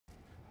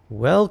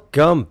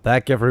Welcome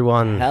back,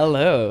 everyone.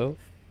 Hello.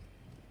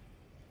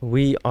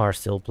 We are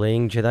still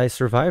playing Jedi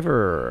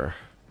Survivor.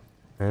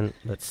 And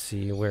let's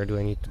see, where do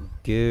I need to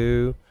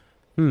go?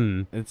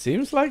 It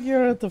seems like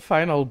you're at the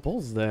final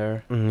boss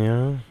there.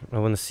 Yeah, I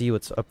want to see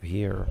what's up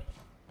here.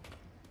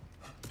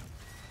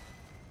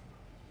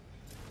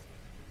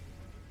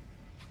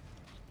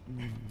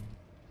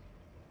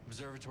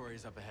 Observatory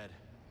is up ahead.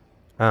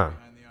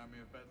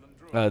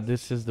 Ah,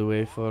 This is the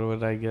way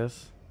forward, I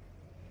guess.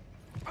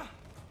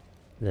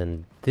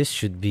 then this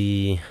should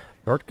be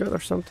shortcut or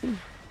something?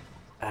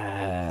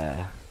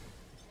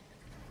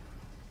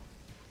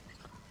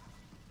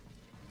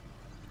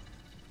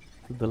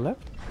 To the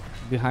left?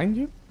 Behind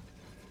you?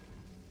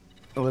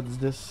 What's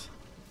this?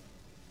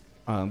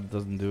 It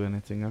doesn't do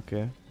anything,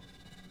 okay.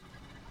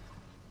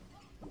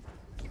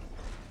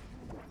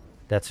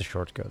 That's a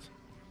shortcut.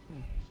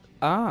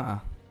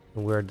 Ah,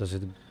 Where does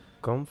it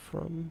come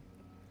from?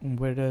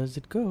 where does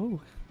it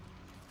go?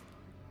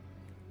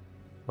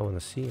 I want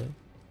to see it.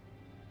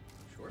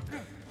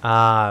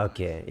 Ah,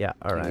 okay. Yeah,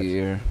 alright.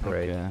 Here,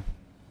 Great. okay.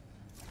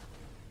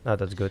 Oh,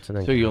 that's good. And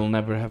then So you'll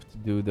never have to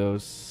do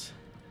those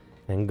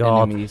Thank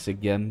God. enemies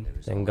again.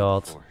 Thank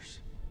God.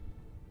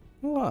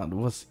 Well, it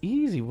was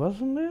easy,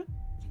 wasn't it?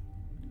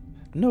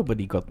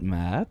 Nobody got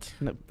mad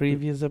in the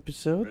previous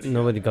episode.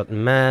 Nobody got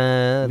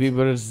mad. We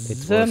were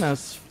zen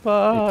as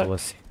fuck. It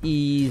was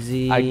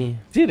easy. I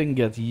didn't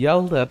get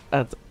yelled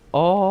at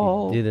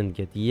all. You didn't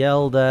get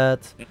yelled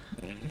at.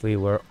 We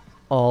were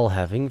all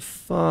having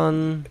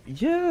fun.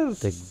 Yes.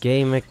 The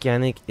game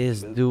mechanic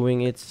is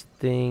doing its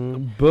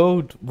thing.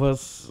 Boat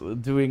was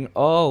doing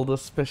all the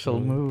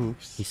special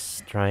moves.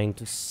 He's trying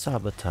to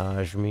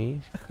sabotage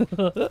me.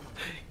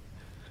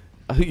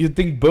 You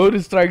think Boat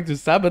is trying to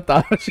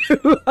sabotage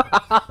you?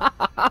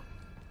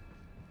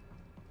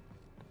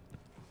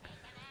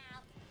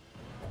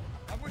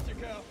 I'm with you,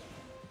 Cal.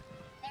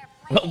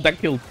 Well, that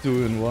killed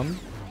 2 in 1.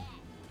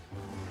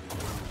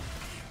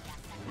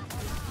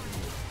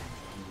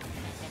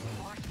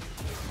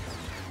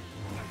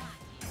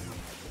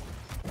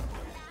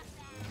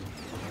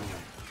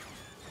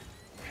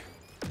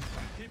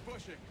 Keep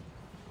pushing.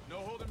 No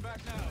holding back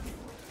now.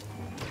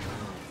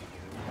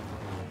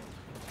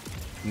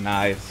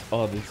 Nice.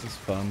 Oh, this is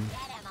fun.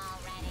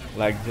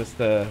 Like just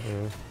the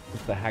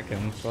hack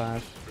and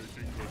slash.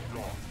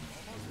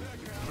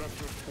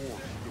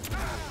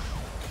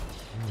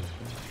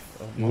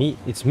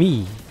 It's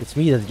me. It's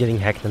me that's getting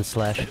hacked and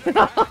slashed.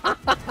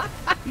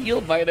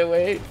 Heal, by the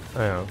way. I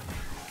know.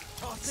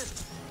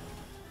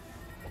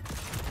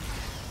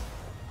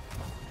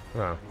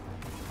 Wow.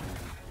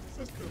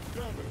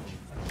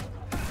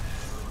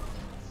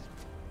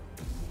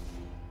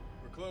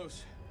 We're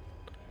close.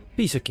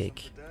 Piece of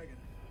cake.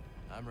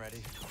 Dagan. I'm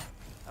ready.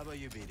 How about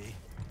you, BD?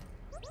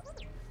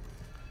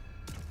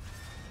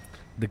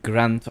 The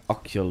Grand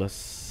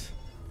Oculus.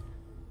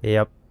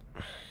 Yep.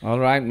 All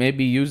right,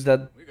 maybe use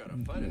that We got a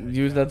fight.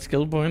 use that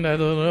skill point. I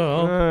don't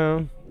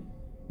know.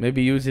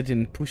 Maybe use it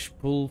in push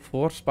pull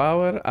force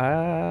power.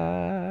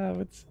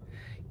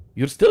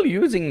 You're still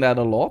using that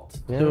a lot.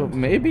 So Yeah.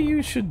 maybe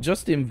you should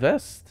just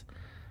invest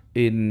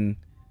in.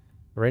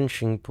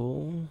 Wrenching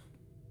pull.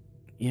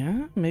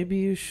 Yeah, maybe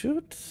you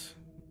should.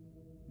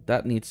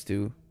 That needs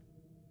to.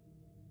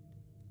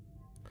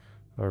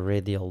 Or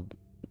radial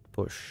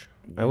push.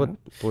 I would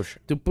push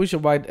To push a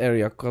wide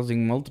area,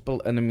 causing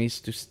multiple enemies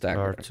to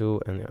stagger.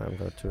 R2 and I'm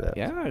gonna do that.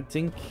 Yeah, I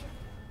think.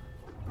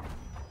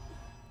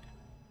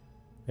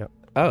 Yep.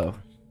 Oh.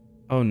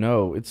 Oh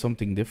no, it's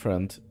something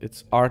different.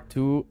 It's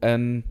R2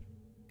 and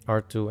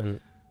R2 and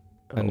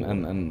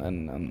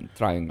and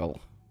triangle.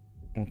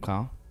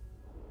 Okay.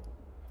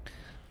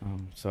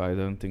 So I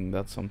don't think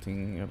that's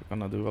something you're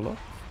gonna do a lot.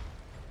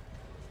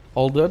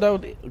 Although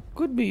it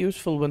could be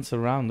useful when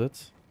surrounded.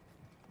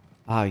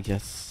 Ah,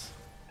 yes.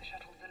 The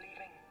shuttles are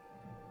leaving.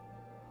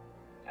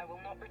 I will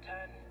not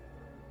return.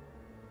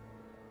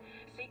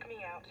 Seek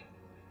me out,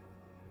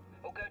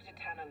 or go to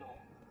Tanalor.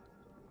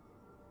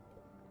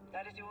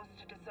 That is yours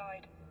to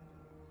decide.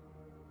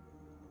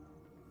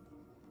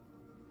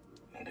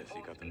 May the Guess you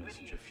Force got the be with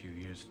message you. a few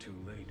years too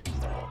late.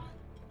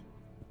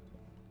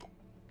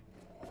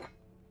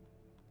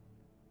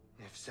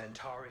 If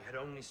Centauri had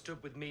only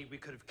stood with me, we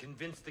could have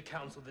convinced the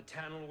Council that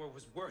Tanalor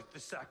was worth the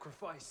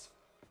sacrifice.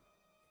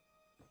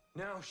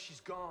 Now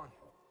she's gone.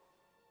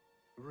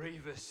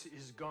 Ravis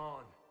is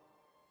gone.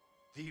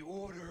 The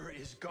Order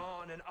is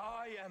gone, and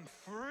I am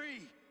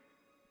free!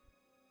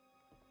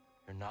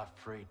 You're not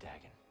free,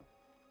 Dagan.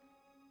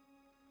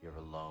 You're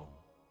alone.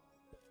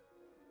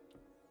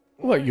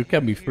 Well, you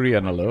can be Here, free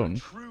and when your alone.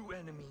 true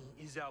enemy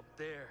is out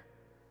there.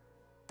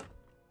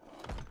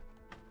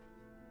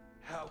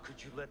 How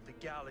could you let the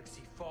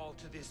galaxy fall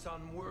to this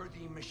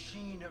unworthy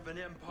machine of an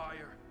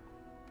empire?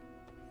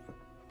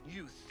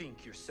 You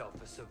think yourself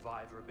a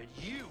survivor, but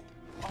you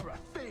are a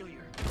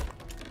failure.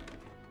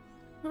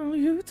 Well,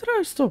 you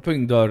try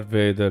stopping Darth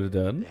Vader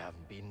then. They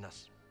haven't beaten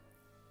us.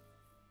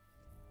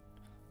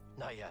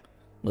 Not yet.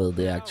 Well,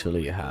 they Now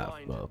actually we're have,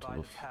 blinded but by the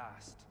oof.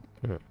 past.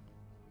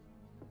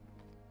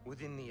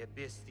 Within the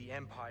abyss, the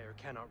Empire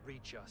cannot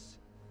reach us.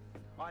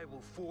 I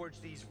will forge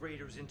these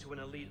raiders into an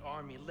elite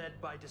army led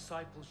by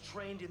disciples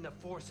trained in the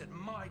Force at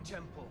my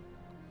temple.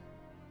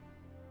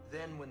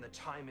 Then, when the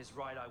time is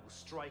right, I will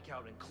strike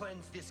out and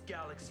cleanse this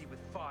galaxy with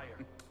fire.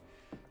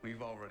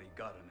 We've already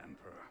got an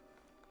emperor.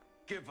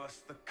 Give us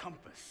the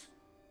compass.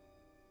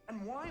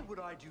 And why would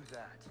I do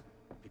that?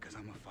 Because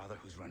I'm a father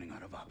who's running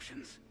out of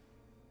options.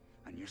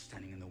 And you're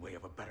standing in the way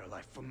of a better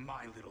life for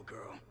my little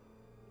girl.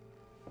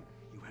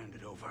 You hand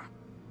it over,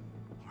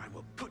 or I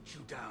will put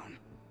you down.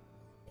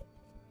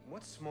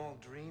 What small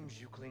dreams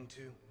you cling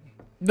to?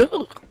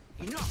 No.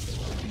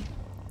 Enough!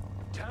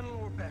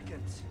 Tanalor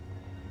beckons.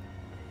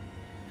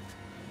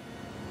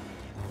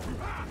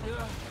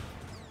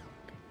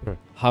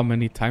 How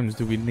many times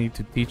do we need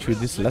to teach you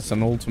this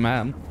lesson, old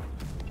man?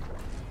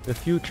 The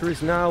future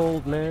is now,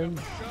 old man.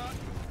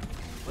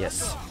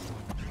 Yes.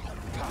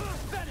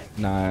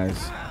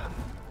 Nice.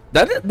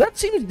 That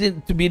seems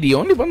to be the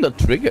only one that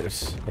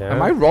triggers. Yeah.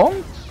 Am I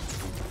wrong?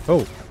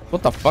 Oh.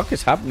 What the fuck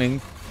is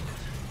happening?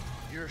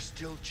 You're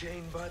still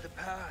chained by the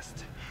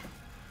past.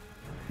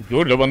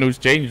 You're the one who's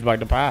changed by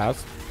the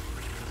past.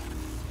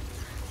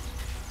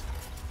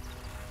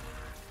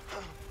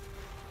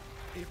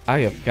 I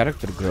have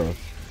character growth.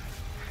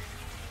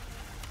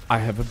 I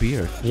have a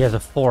beard. He has a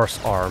force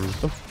arm.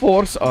 A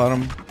force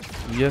arm.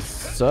 Yes,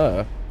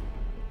 sir.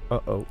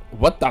 Uh-oh.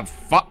 What the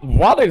fuck?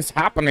 What is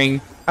happening?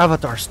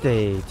 Avatar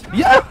state.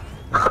 Yeah!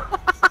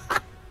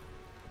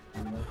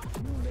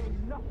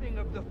 Nothing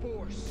of the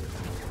Force.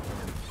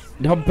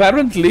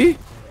 Apparently.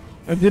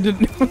 I didn't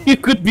know you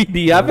could be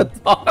the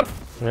avatar.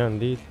 Yeah,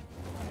 indeed.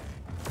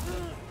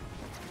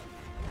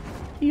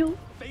 Heal.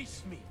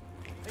 Face me.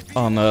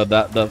 Oh no,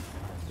 that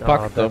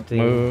fucked that up thing.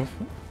 move.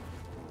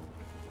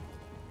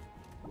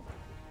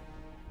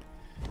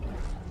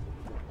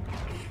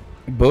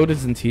 Boat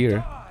isn't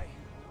here.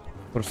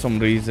 For some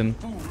reason.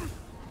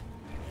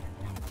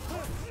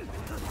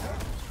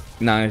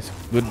 Nice.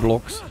 Good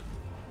blocks.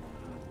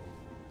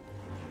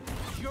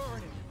 You're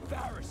an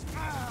embarrassment.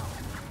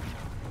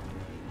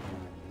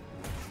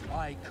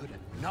 I could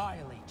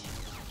annihilate you.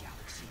 The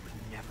galaxy would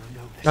never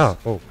notice. Oh,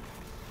 oh.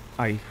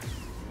 Aye.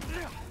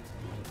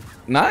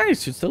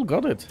 Nice, you still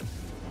got it.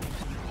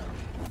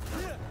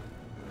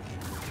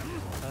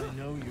 I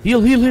know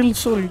you're Heal,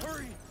 sorry.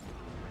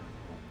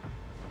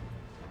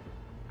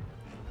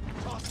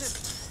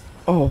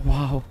 Oh,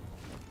 wow.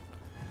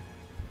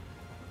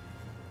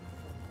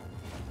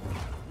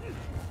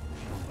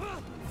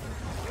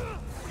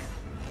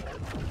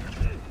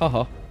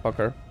 Haha,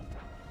 fucker.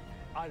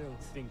 I don't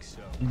think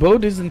so.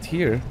 Boat isn't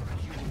here. You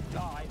will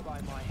die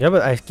by my Yeah,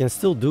 but I can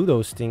still do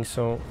those things,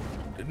 so...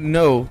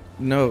 No.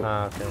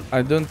 Ah, okay.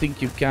 I don't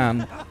think you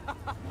can.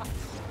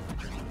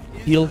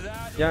 Heal.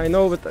 Yeah, I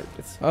know, but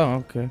it's...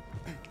 Oh, okay.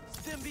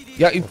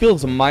 Yeah, it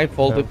feels my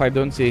fault Yeah. if I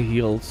don't say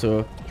heal,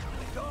 so...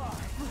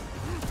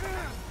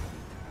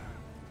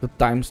 The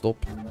time stop.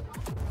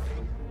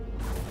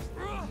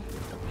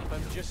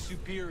 I'm just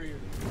superior.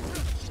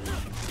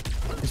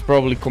 He's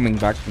probably coming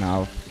back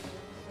now.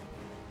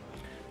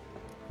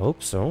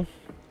 Hope so.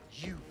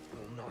 You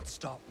will not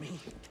stop me.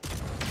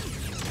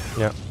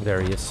 Yeah,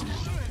 there he is.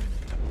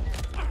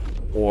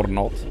 Or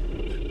not.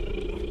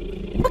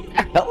 What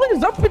the hell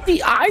is up with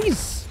the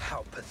eyes?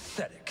 How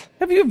pathetic.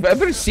 Have you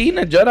ever seen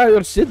a Jedi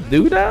or Sith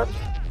do that?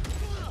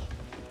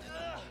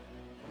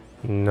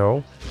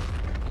 No.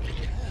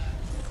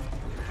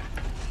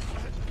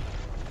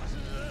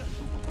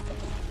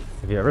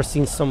 Have you ever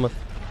seen someone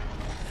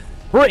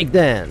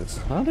breakdance?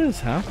 What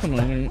is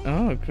happening?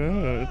 Oh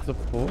god, it's a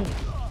fool.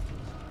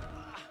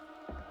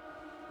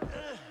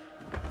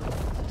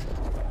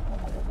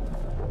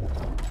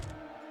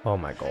 Oh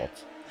my god.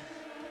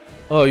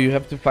 Oh, you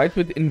have to fight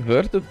with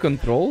inverted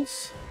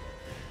controls?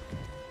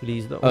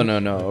 Please don't. Oh no,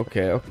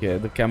 okay,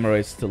 the camera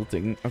is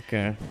tilting.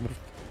 Okay,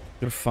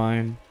 you're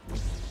fine.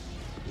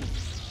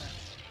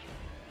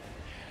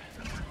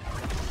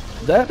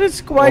 That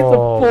is quite a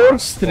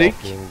force trick.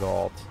 Fucking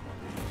god.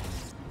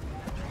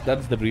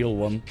 That's the real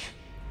one.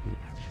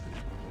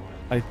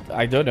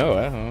 I don't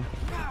know.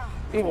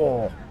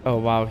 Oh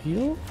wow,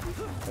 heal?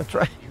 That's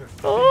right.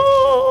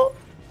 Oh!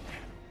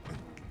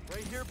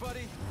 Right here,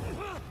 buddy.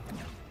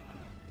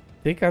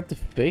 Take out the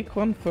fake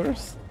one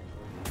first.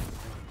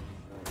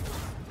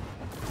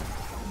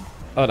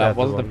 Oh, that That's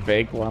was the the one.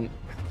 fake one.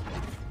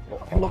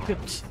 Block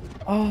it.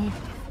 Oh,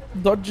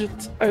 dodge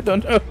it. I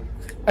don't know.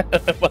 I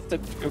don't know what to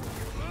do.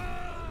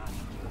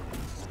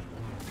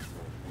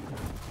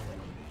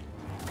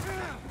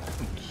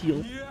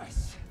 Heal.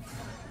 Yes.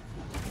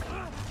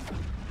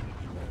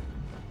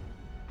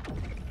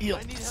 Heal.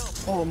 I need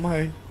help. Oh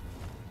my.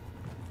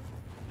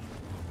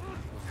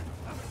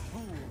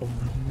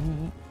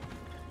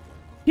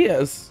 He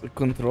has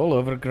control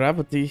over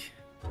gravity.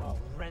 I'll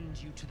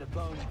rend you to the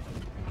bone.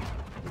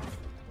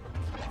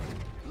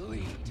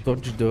 Bleed.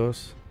 Dodge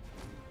those.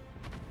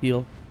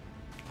 Heal.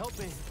 Help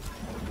me.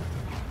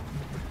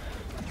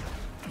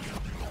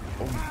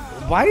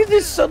 Why is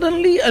this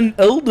suddenly an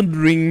Elden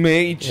Ring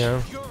mage?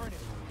 Yeah. You're an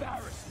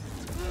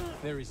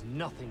embarrassment. There is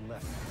nothing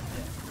left.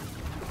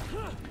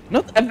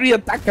 Not every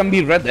attack can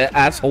be read,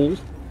 asshole.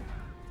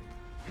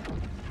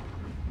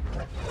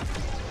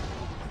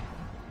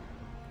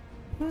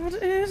 What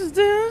is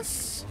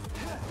this?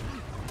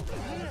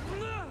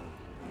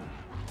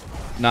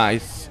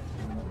 Nice.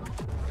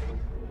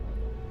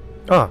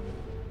 Ah,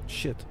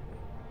 shit.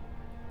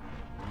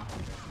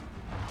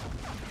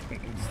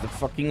 It's the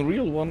fucking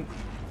real one.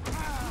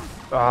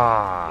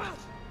 Ah.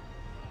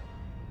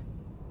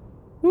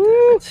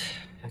 Woo.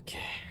 Okay.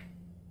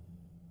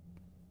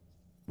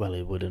 Well,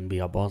 it wouldn't be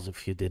a boss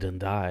if you didn't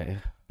die.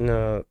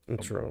 No,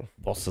 true.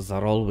 Bosses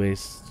are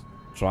always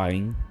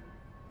trying.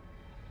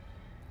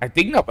 I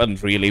think that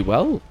went really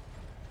well.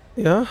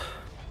 Yeah.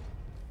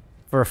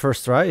 For a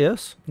first try,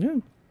 yes. Yeah.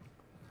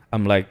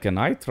 I'm like, can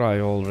I try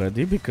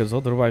already? Because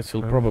otherwise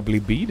you'll probably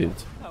beat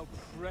it. How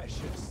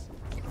precious.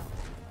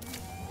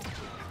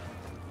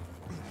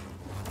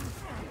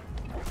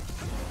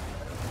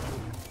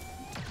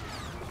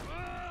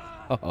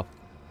 Oh.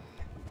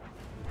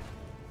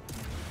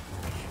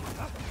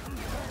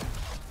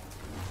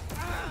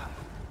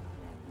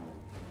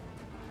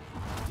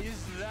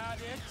 Is that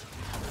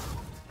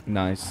it?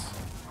 Nice.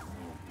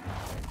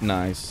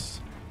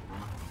 Nice.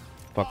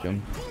 Fuck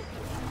him.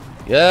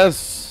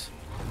 Yes!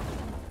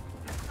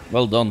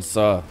 Well done,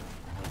 sir.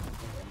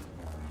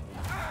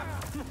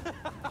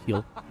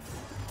 Heal.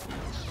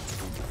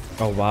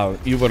 Oh wow,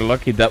 you were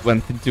lucky that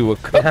went into a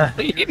cup.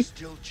 You're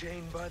still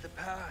chained by the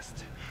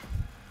past.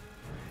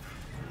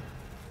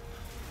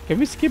 Can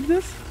we skip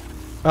this?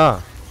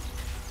 Ah.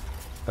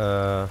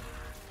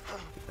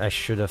 I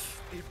should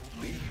have. It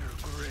will be your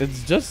grave.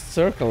 It's just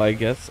circle, I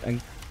guess,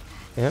 and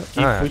Yeah.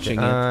 Keep okay. pushing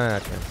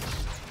it. Okay.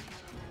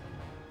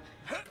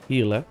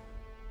 heal, eh?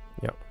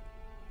 Yeah.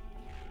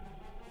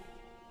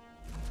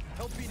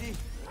 Help BD.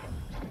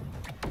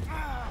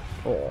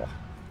 Oh.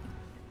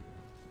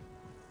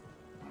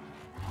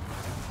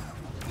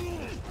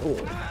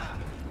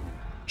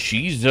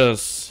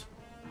 Jesus!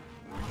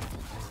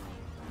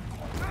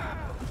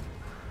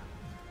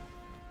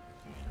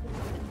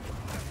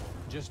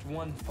 Just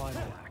one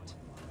final act.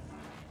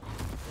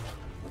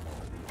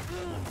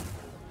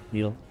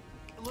 Heal.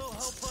 A little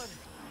help, bud.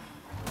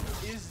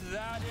 Is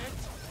that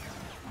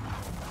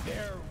it?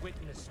 Bear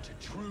witness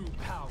to true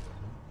power.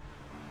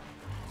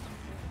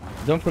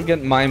 Don't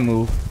forget my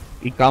move.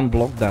 He can't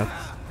block that.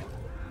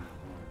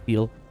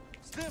 Heal.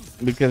 Stim,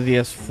 Because he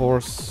has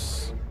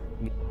force.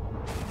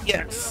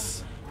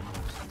 Yes!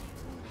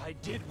 I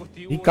did what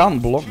the He order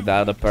can't block told me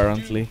that to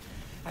apparently. do,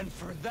 and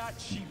for that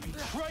she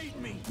betrayed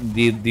me.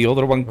 The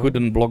other one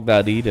couldn't block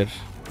that either.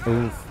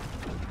 Oof.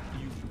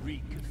 You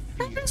reek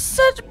of fear.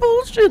 Such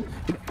bullshit!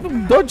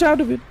 Dodge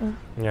out of it.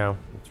 Yeah,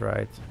 that's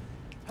right.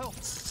 Help,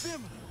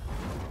 Stim.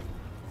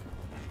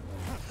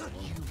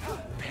 You will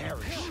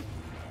perish.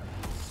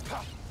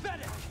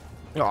 Pathetic.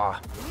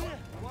 Ah.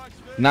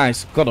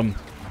 Nice, got him.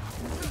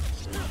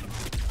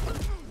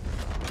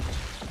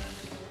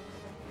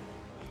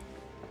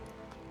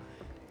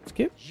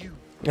 Skip. You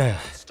Yeah.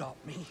 stop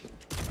me.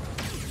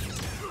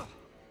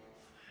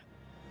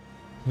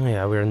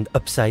 Yeah, we're in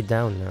upside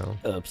down now.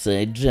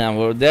 Upside down.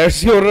 Well,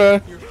 there's your. You're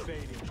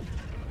fading.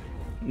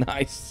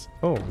 Nice.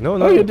 Oh no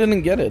no! Oh, you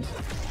didn't get it.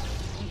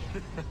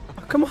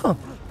 Come on.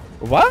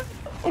 What?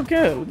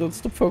 Okay, let's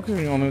stop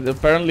focusing on it.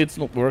 Apparently, it's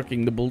not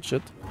working. The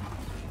bullshit.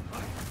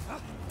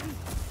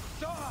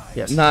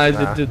 Yes. Nice,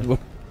 Ah. it did work.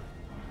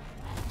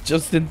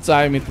 Just in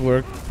time, it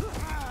worked.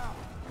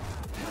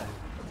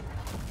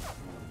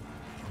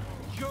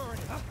 You're an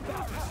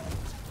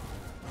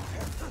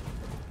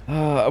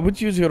embarrassment. I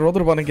would use your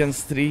other one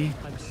against 3.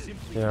 I'm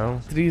simply Yeah.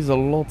 3 is a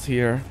lot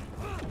here.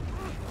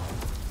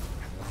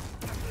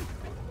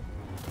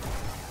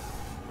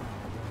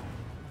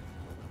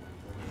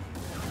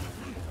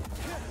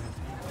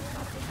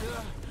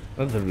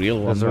 That's a real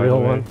one. That's a by real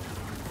the way. one.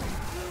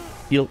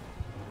 Heal.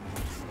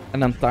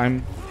 And then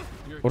time.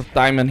 Or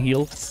time and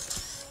heal.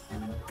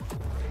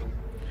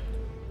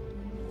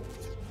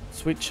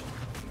 Switch.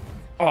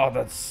 Oh,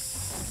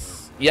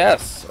 that's...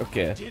 Yes!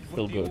 Okay, did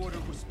still what the good. order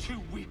was too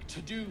weak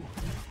to do.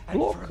 And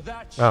Block. for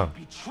that she Oh.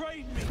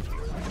 betrayed me.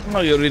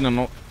 No, you're in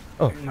another,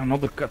 Oh. in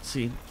another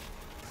cutscene.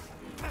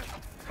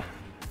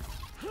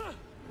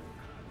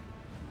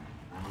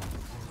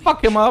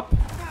 Fuck him up!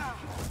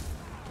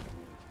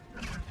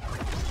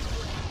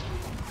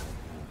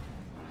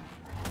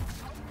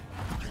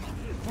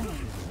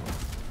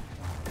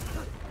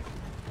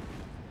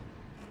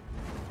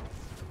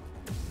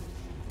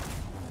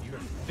 You're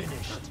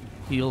finished.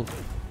 Heal.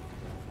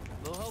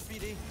 Little help,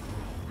 BD.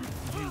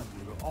 You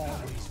were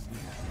always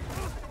weak.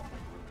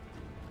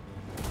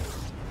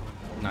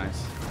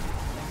 Nice.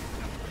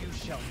 You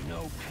shall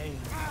know pain.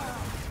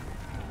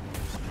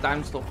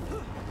 Time stop.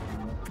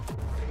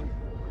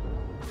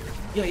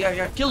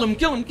 Yeah. Kill him.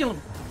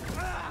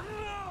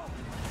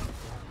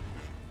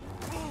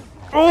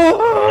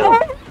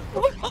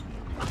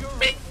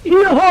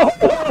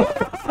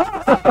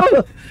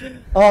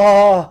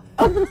 Oh.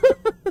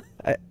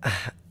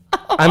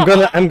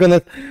 I'm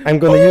gonna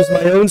use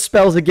my own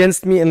spells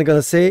against me and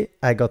gonna say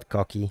I got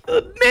cocky.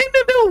 No.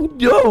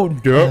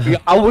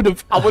 I would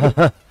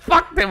have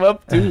fucked him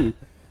up too.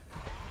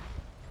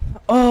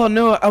 Oh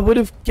no, I would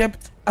have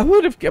kept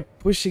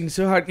pushing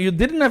so hard. You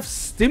didn't have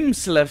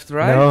stims left,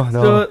 right? No,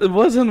 no. So it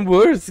wasn't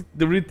worth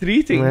the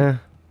retreating. Yeah.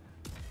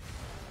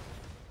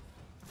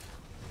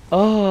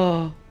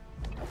 Oh.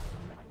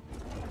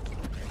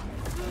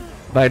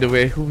 By the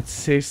way, who would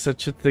say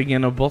such a thing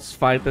in a boss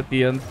fight at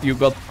the end? You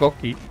got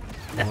cocky.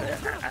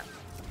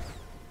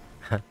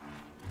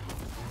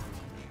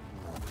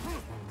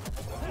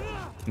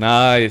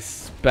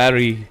 Nice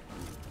parry.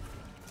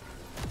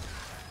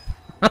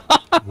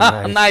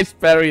 Nice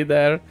parry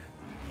there.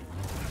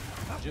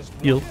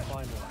 Heal.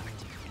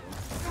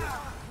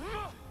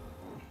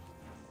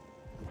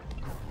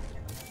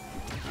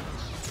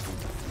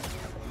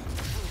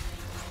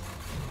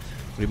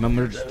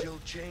 Remember the... Still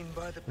chained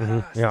by the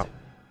past. Yeah.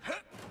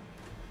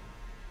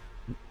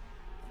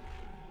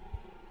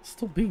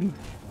 Stop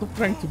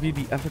trying to be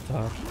the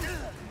avatar.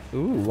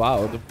 Ooh,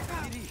 wow.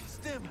 BD,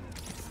 stim.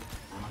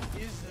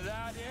 Is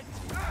that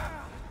it?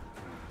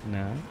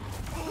 No.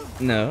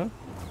 No.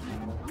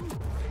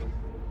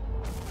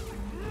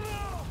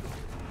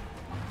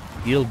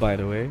 Heal, by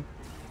the way.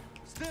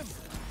 Stim.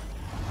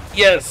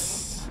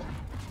 Yes!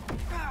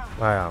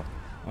 Wow.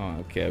 Oh,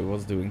 okay, I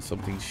was doing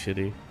something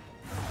shitty.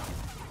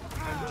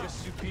 I'm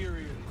just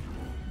superior.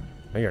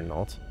 No, you're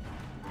not.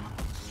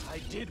 I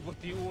did what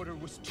the order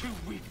was too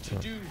weak to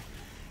do,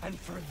 and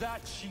for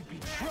that she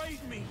betrayed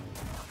me.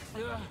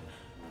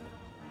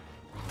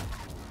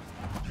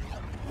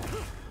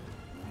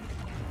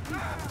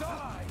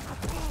 Die.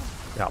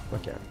 Yeah.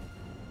 Okay.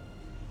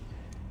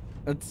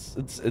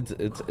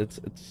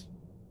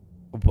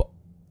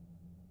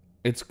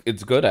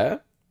 It's good, eh?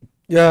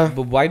 Yeah.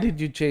 But why did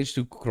you change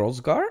to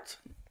crossguard?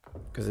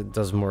 Because it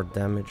does more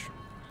damage.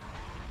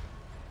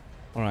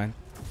 Alright.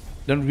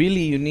 Then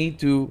really you need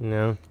to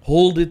No.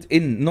 hold it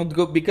in, not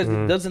go because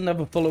it doesn't have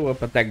a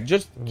follow-up attack.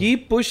 Just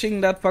keep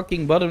pushing that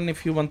fucking button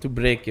if you want to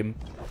break him.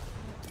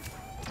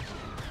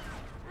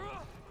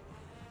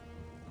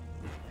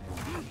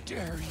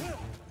 Dare you?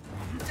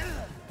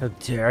 How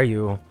dare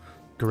you,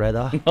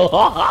 Greta?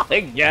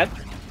 Get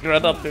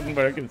Greta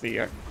Thunberg is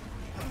here.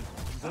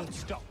 Won't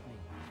stop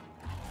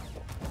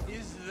me.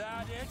 Is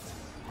that it?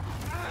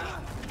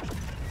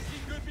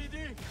 See good,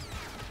 BD?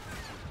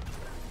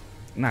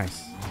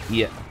 Nice.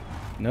 Yeah.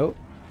 No.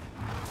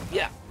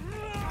 Yeah.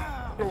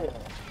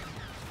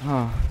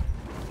 Ah.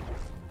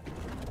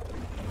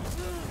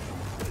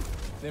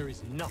 There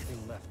is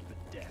nothing left but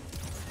death.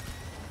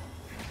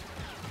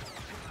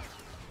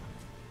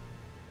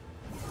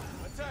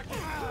 Attacking!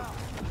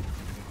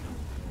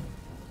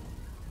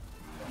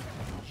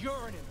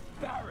 You're an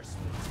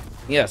embarrassment.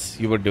 Yes,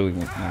 you were doing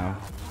it now.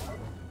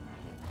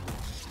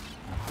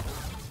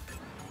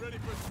 Ready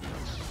for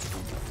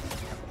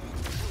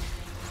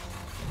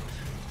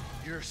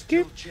You're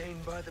still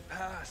chained by the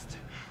past.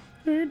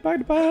 By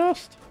the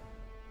past.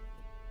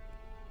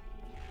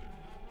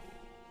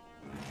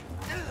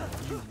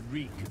 you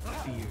reek of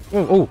fear.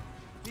 Oh.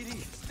 BD,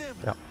 stim.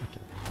 Yeah. Okay.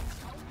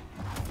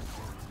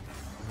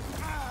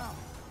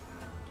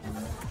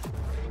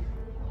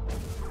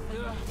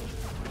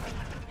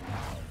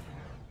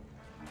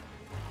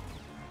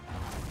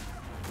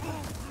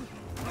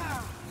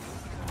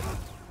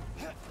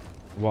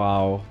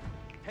 Wow.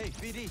 Hey,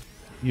 BD.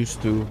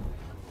 Used to.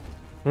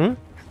 Hmm.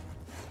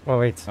 Oh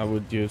wait. I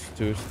would use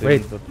to sting,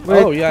 Wait. but...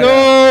 Wait. Oh, yeah.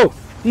 No.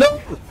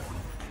 No.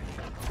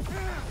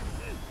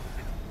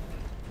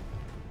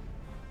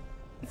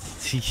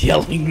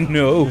 Yelling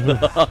no.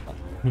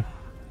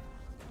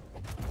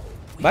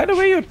 By the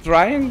way, your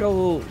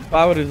triangle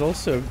power is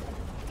also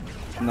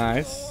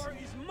nice. War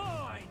is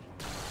mine.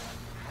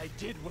 I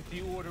did what the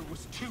order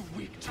was too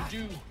weak to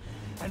do,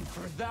 and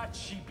for that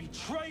she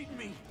betrayed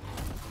me.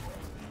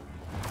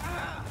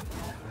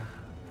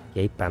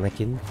 Okay,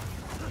 panicking.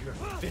 You're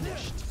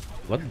finished.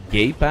 What?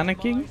 Gay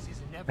panicking? Demise is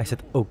inevitable. I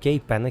said okay,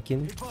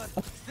 panicking.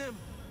 But stim.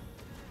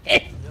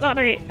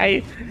 Sorry,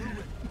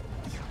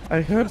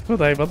 I heard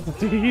what I wanted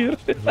to hear.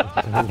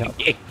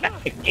 Gay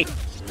panicking.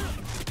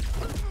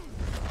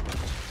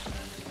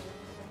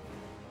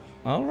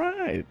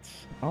 Alright.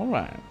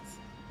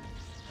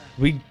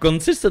 We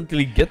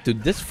consistently get to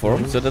this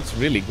form, so that's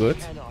really good.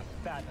 Cannot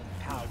fathom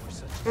power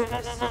such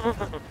as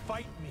this.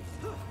 Fight me.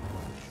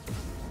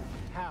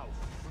 How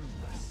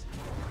fruitless.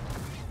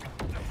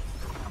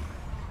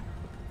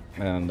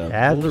 And that's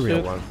Yeah, the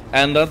real bullshit. one.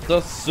 And that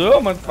does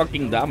so much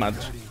fucking damage.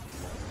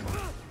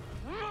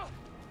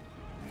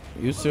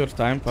 Use your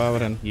time power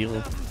and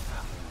heal.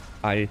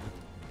 You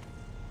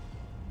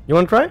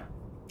want to try?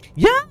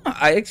 Yeah,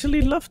 I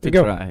actually love to You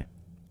go. try.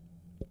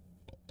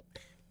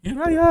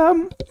 Here I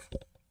am.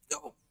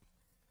 Go.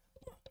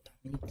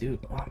 Need to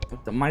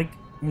put the mic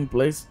in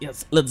place.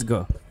 Yes, let's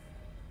go.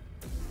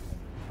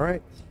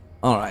 Alright.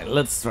 Alright,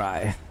 let's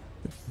try.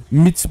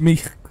 Meet me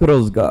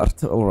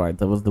crossguard. Alright,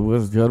 that was the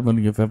worst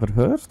German you've ever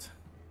heard.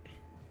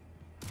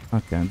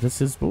 Okay,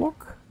 this is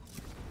block.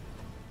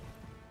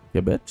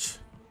 Yeah, bitch.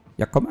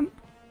 Yeah, come on.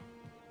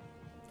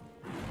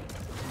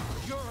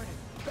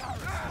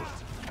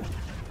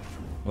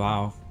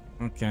 Wow.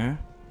 Okay.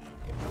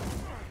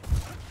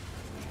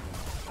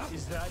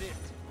 Is that it?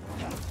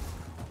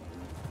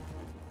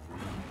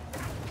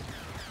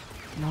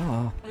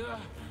 No.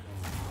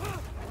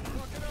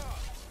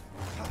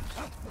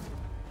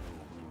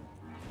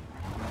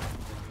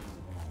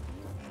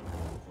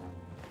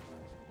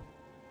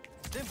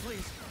 Then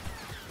please.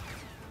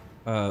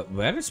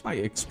 Where is my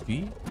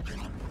XP?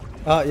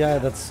 Oh yeah,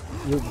 that's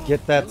you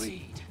get that.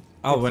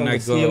 Oh, it's when on I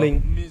the go.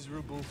 ceiling.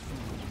 Miserable fool.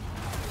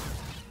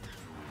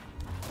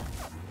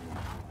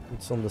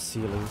 It's on the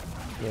ceiling.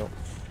 You know.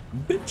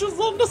 Bitches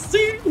on the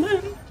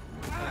ceiling.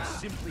 I'm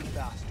simply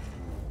faster.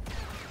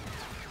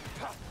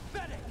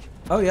 Pathetic.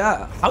 Oh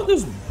yeah. How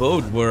does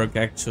both work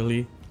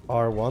actually?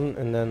 R1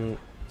 and then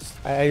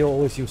I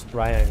always use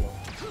triangle.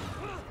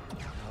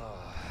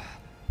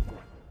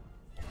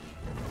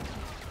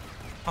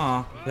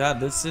 Ah, yeah.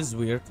 This is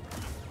weird.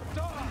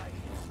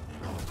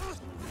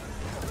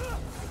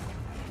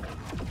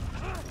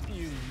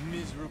 You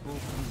miserable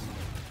fool.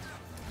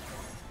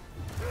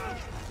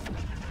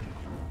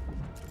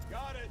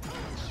 Got it.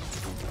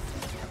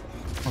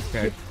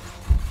 Okay.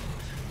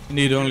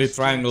 Need only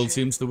triangle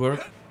seems to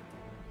work.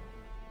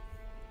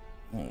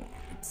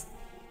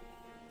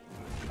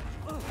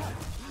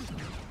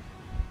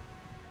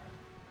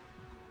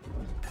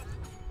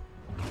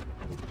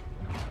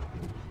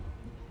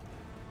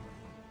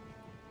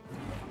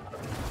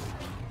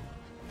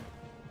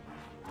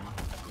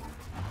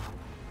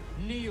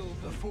 Kneel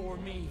before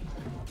me.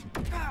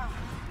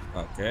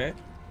 Okay.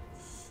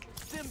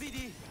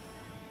 Stimbidi.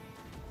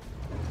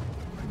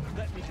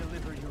 Let me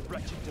deliver your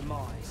wretched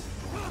demise.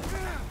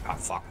 Ah,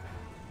 fuck.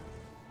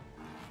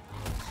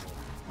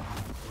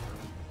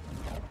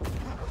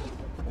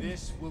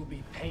 This will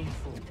be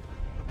painful.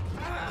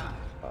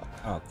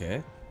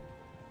 Okay.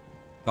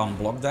 Can't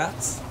block that.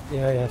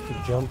 Yeah, you have to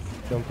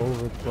jump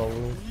over it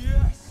probably.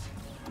 Yes.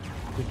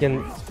 You can.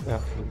 Yeah.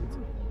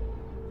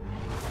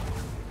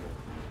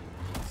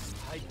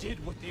 I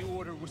did what the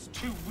order was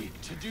too weak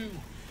to do,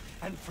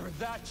 and for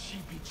that she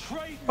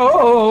betrayed me.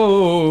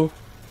 Oh.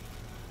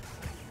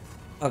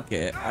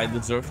 Okay, I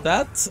deserve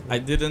that. I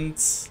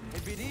didn't. Hey,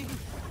 BD.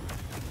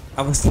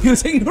 I was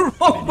using the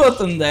wrong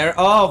button there.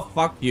 Oh,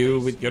 fuck you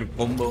with your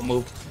combo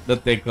move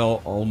that take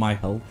all my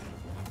health.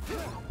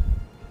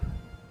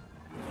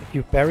 If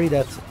you parry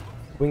that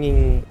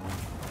swinging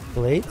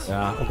blade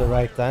Yeah. at the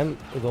right time,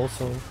 it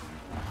also.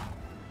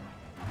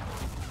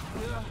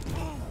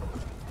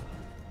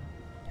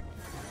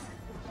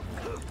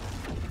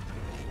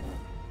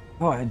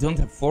 Oh, I don't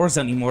have force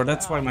anymore.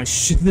 That's why my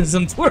shit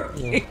isn't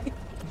working.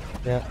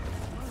 Yeah.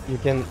 You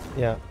can.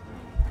 Yeah.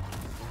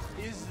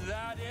 Is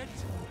that it?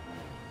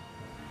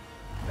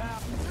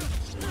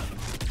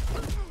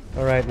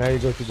 All right. Now you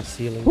go to the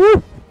ceiling.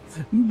 Woo!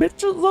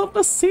 Bitches on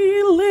the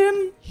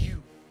ceiling.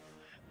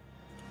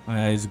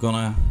 He's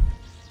gonna.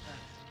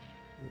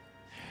 You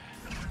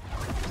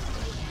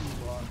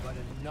are but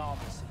a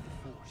novice of the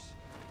Force.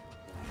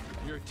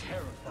 You're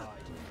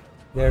terrified.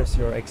 There's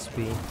your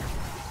XP.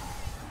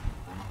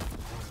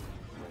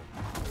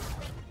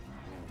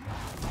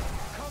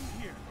 Come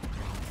here.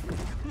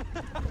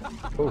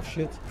 Oh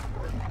shit.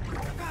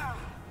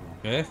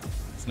 Okay,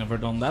 he's never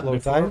done that Slow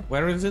before. time.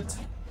 Where is it?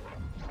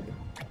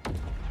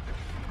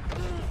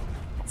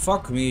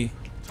 Fuck me.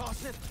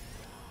 Toss it.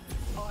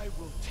 I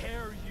will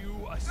tear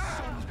you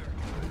asunder.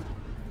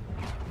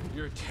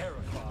 You're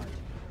terrified.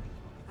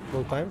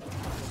 Full time.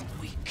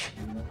 Weak.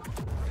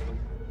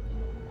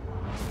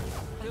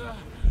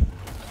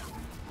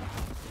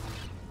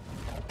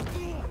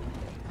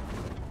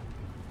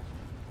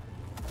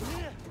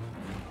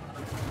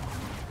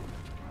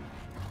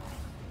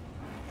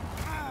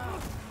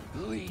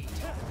 Lead.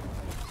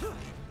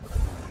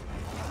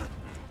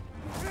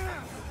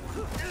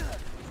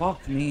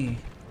 Fuck me.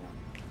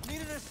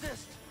 Need an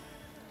assist.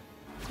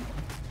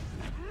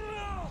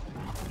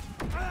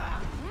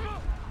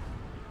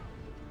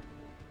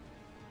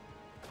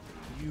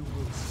 You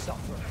will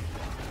suffer.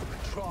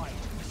 Try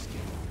to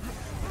escape.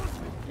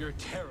 You're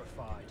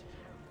terrified.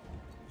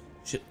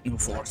 Shit, no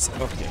force.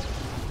 Okay.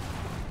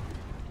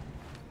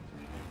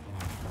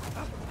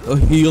 Oh,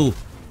 heal.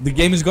 The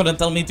game is gonna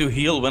tell me to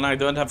heal when I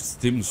don't have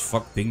stims.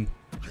 Fuck thing.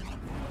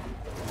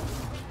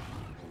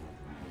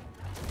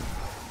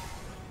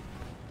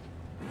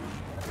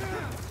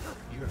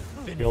 You're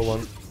finished. Kill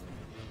one.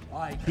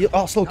 I Heal.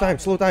 Oh, slow time.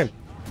 Slow time.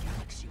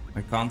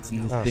 I can't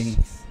in the Ah. thing.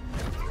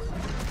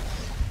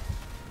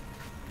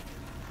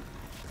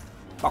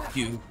 Fuck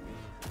you.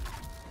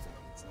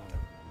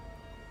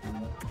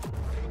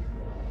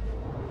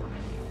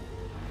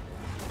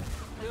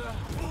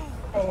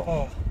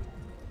 Oh.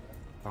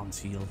 Can't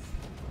heal.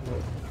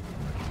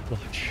 Your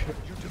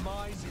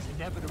demise is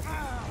inevitable.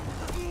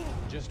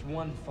 Just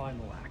one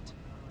final act.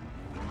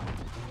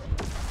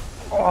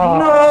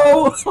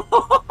 No!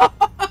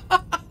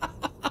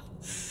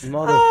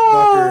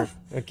 Motherfucker.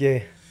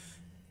 Okay.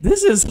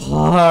 This is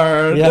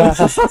hard. Yeah.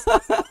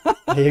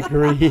 I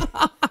agree.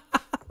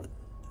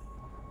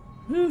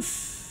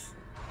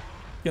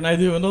 Can I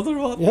do another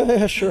one?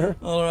 Yeah, sure.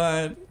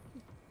 Alright.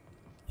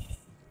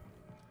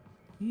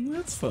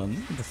 That's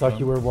fun. That's Thought fun.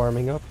 you were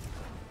warming up.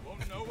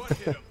 Won't know what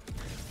hit him.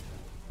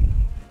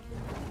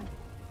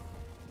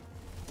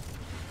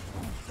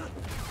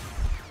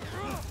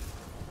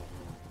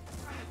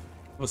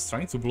 I was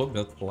trying to block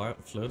that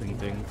floating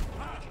thing.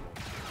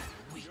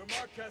 Your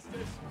mark,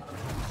 Kestis.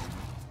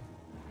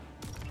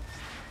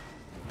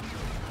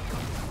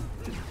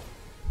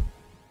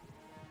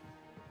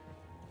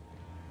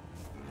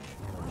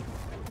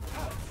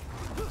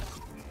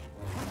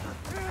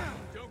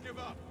 Don't give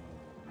up.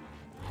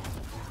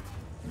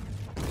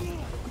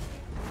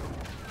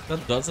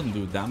 That doesn't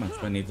do damage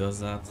when he does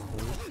that.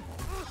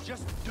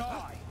 Just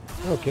die.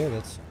 Okay,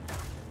 that's...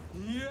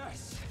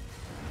 Yes.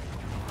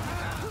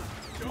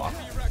 Don't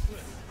be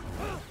reckless.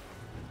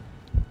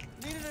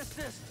 Need an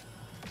assist.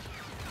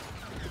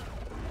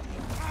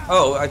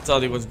 Oh, I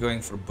thought he was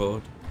going for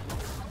both.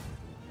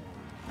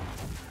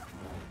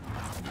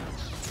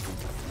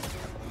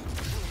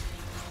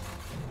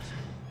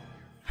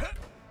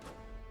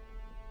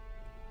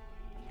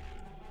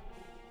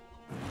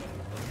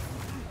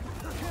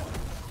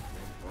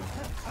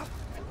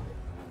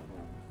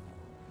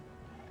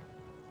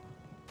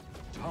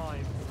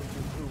 Time for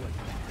you to ruin.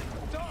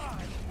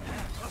 Die.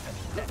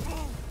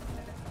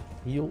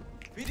 Heal.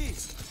 BD.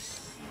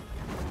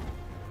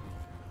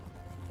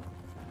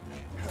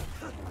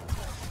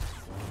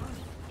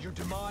 Your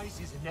demise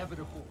is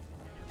inevitable.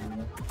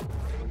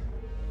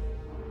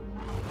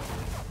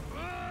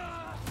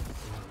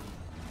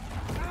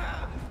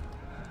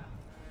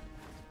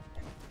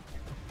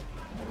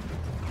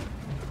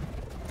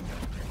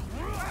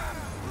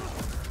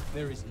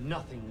 There is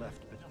nothing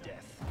left but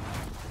death.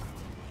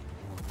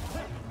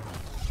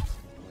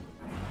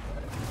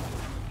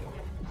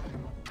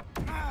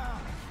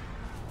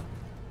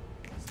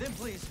 Stim,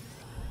 please.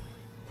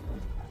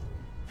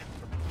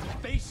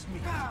 Face me.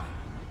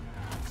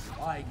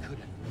 I could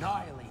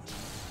annihilate you.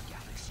 The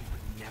galaxy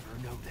would never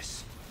know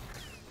this.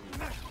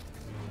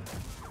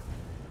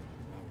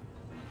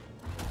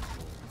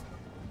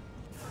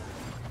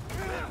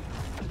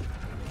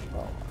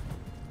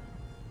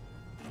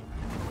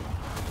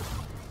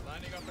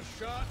 Lining up a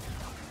shot.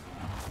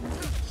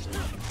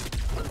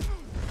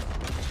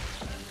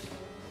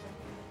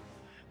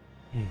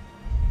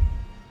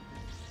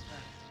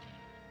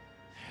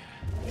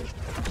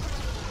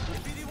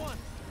 BD1.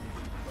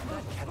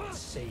 That cannot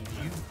save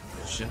you.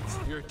 Shit.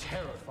 You're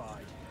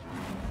terrified.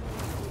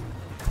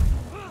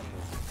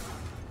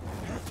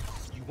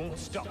 You won't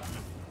stop.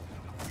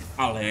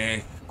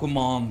 Allee, come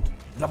on.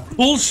 That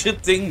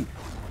bullshit thing.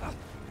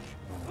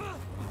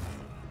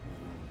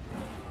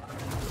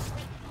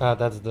 Ah,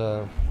 that's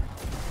the...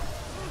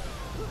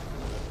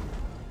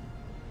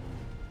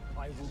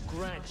 I will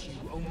grant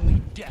you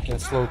only death. Can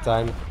slow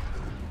time.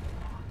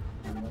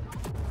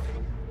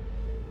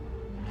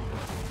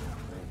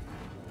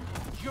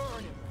 You're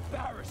an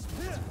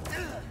embarrassment.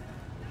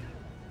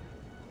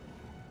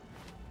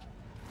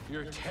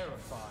 You're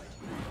terrified.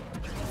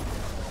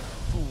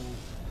 Fool.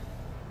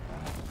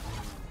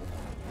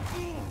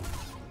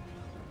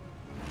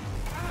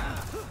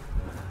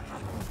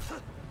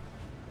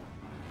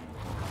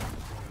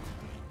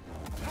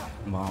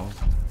 Wow.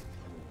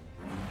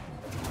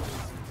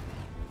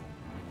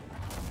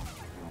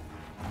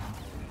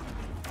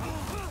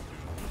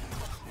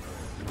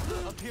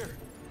 Up here,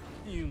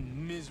 you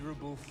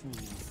miserable fool.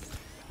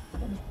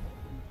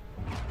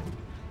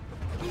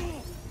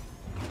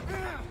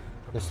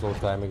 Can slow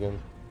time again.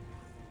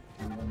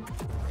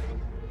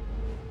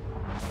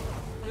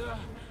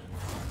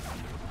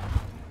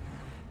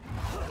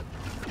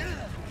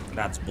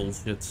 That's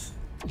bullshit.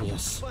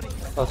 Yes.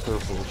 Utter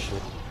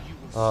bullshit.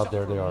 Ah,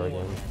 there they are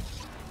again.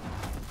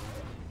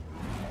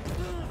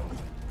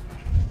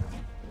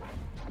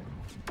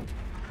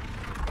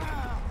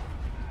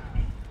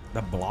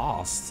 The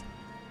blast.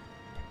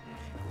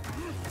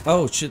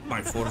 Oh shit,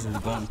 my force is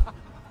gone.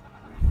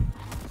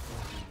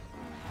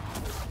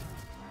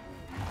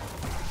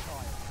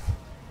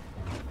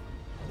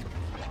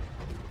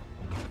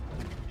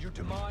 Your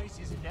demise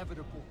is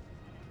inevitable.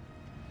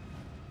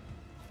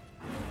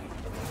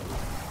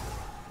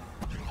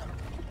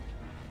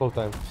 Slow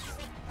time.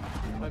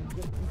 I'm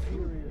just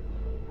superior.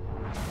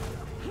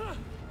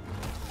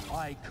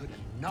 I could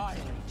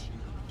annihilate you.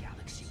 The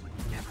galaxy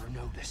would never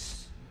know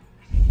this.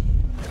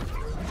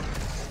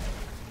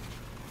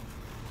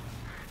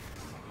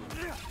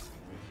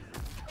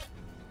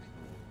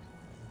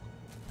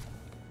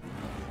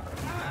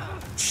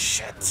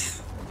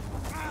 Shit.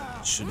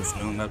 Should have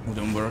known that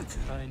wouldn't work.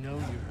 I know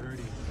you're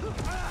hurting.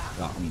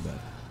 Yeah, I'm dead.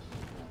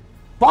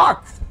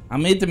 Fuck! I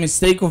made the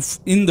mistake of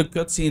in the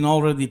cutscene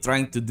already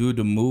trying to do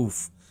the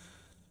move.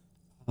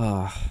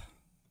 Ah.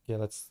 Okay,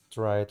 let's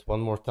try it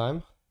one more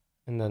time.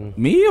 And then...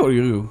 Me or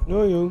you?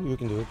 No, you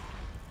can do it.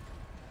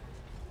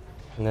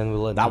 And then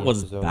we'll end That the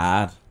was episode.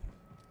 bad.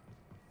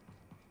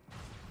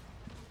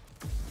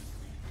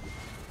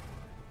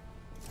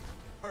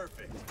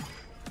 Perfect.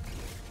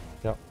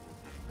 Yep.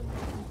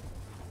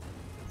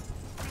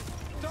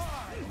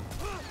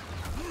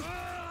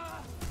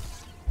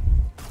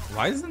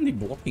 Why isn't he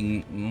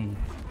blocking?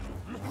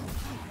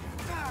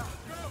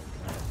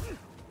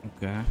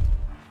 Okay.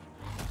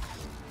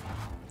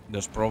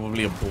 There's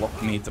probably a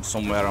block meter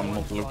somewhere I'm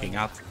not looking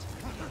at.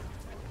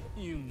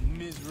 You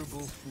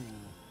miserable fool.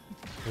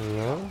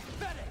 No.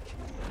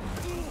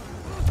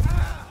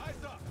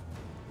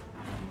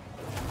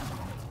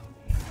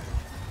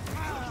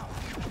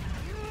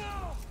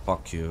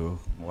 Fuck you.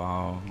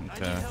 Wow.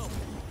 Okay.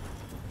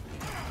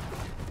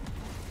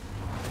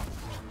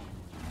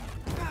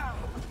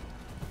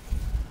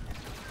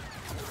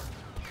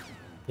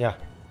 Yeah.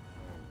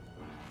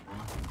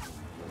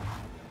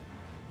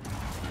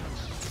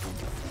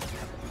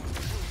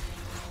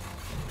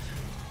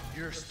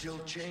 You're still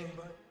chained,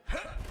 but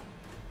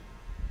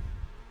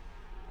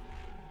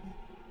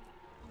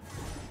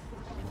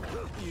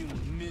you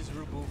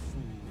miserable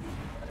fool.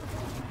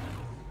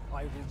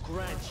 I will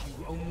grant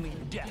you only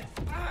death.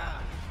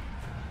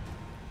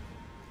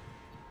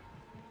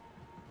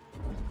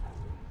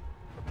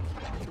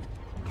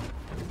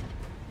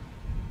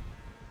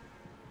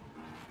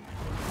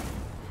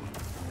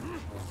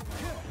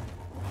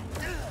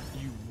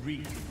 You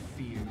reek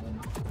fear.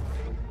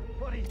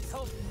 Buddy,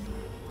 help me.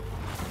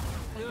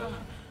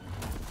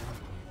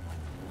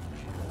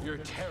 You're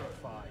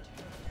terrified.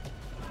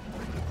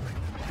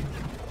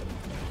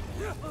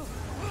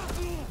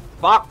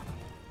 Fuck!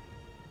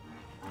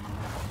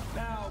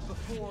 Bow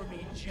before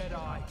me,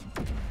 Jedi.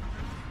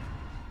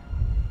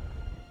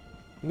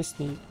 Missed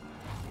me.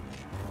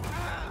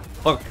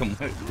 Fuck,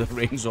 the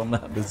range on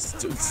that is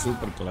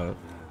super close.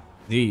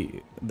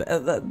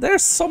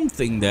 There's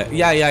something there.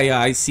 Yeah.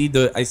 I see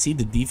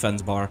the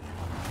defense bar.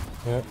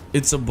 Yeah.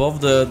 It's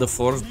above the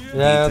force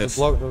Yeah, the meters.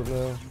 block.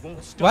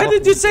 Why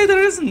did you say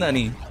there isn't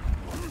any?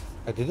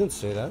 I didn't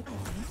say that.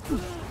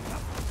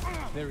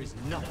 There is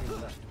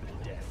nothing left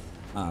but death.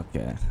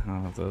 Okay.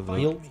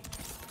 Heal.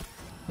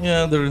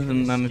 Yeah, there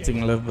isn't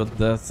anything left but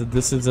death.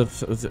 This is a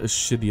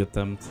shitty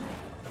attempt.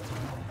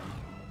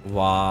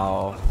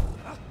 Wow.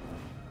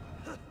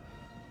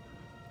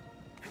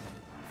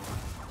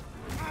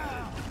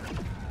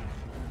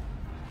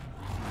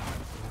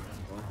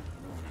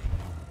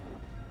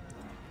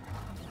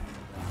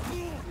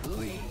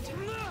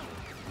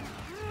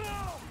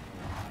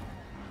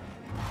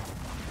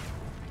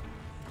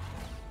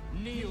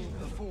 Kneel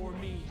before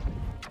me.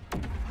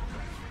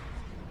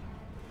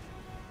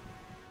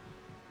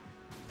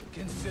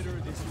 Consider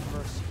this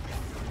mercy.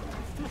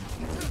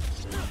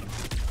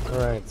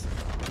 Alright.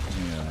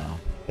 Yeah.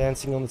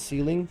 Dancing on the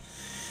ceiling.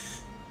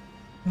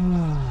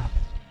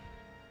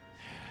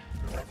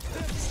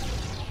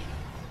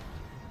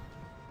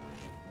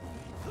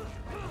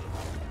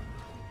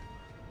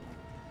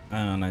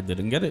 And I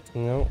didn't get it.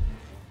 No.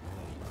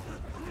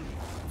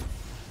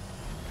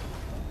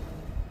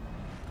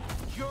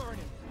 You're an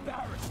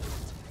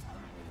embarrassment.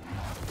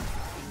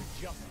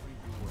 You're just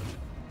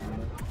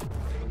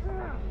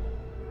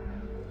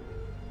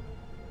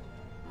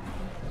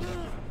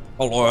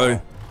Hello.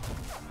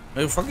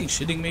 Are you fucking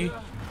shitting me?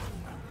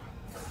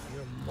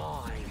 You're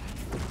mine.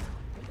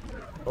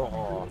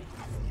 Oh.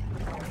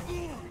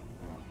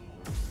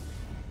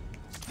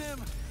 Stim.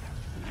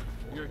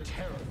 You're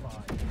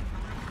terrified.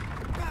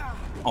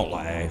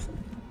 Hello.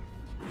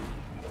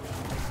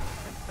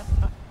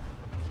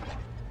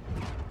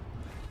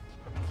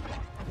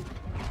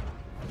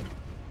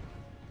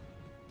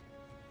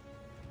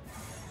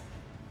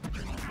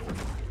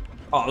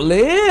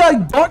 Olé, I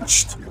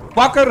dodged!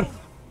 Fucker!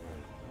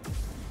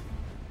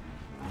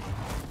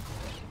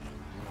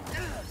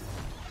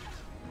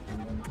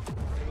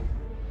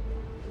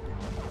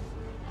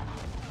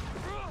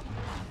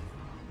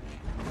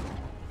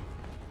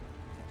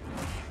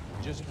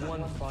 Just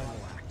one final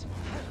act.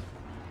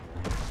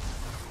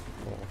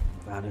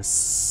 That is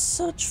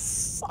such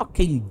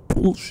fucking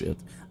bullshit.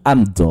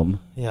 I'm done.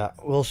 Yeah,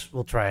 we'll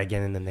try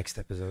again in the next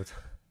episode.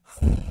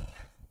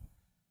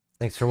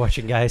 Thanks for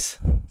watching, guys.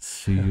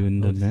 See you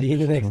in the See you in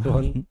the next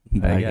one. Bye,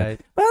 Bye, guys.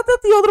 But I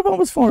thought the other one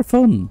was for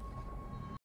fun.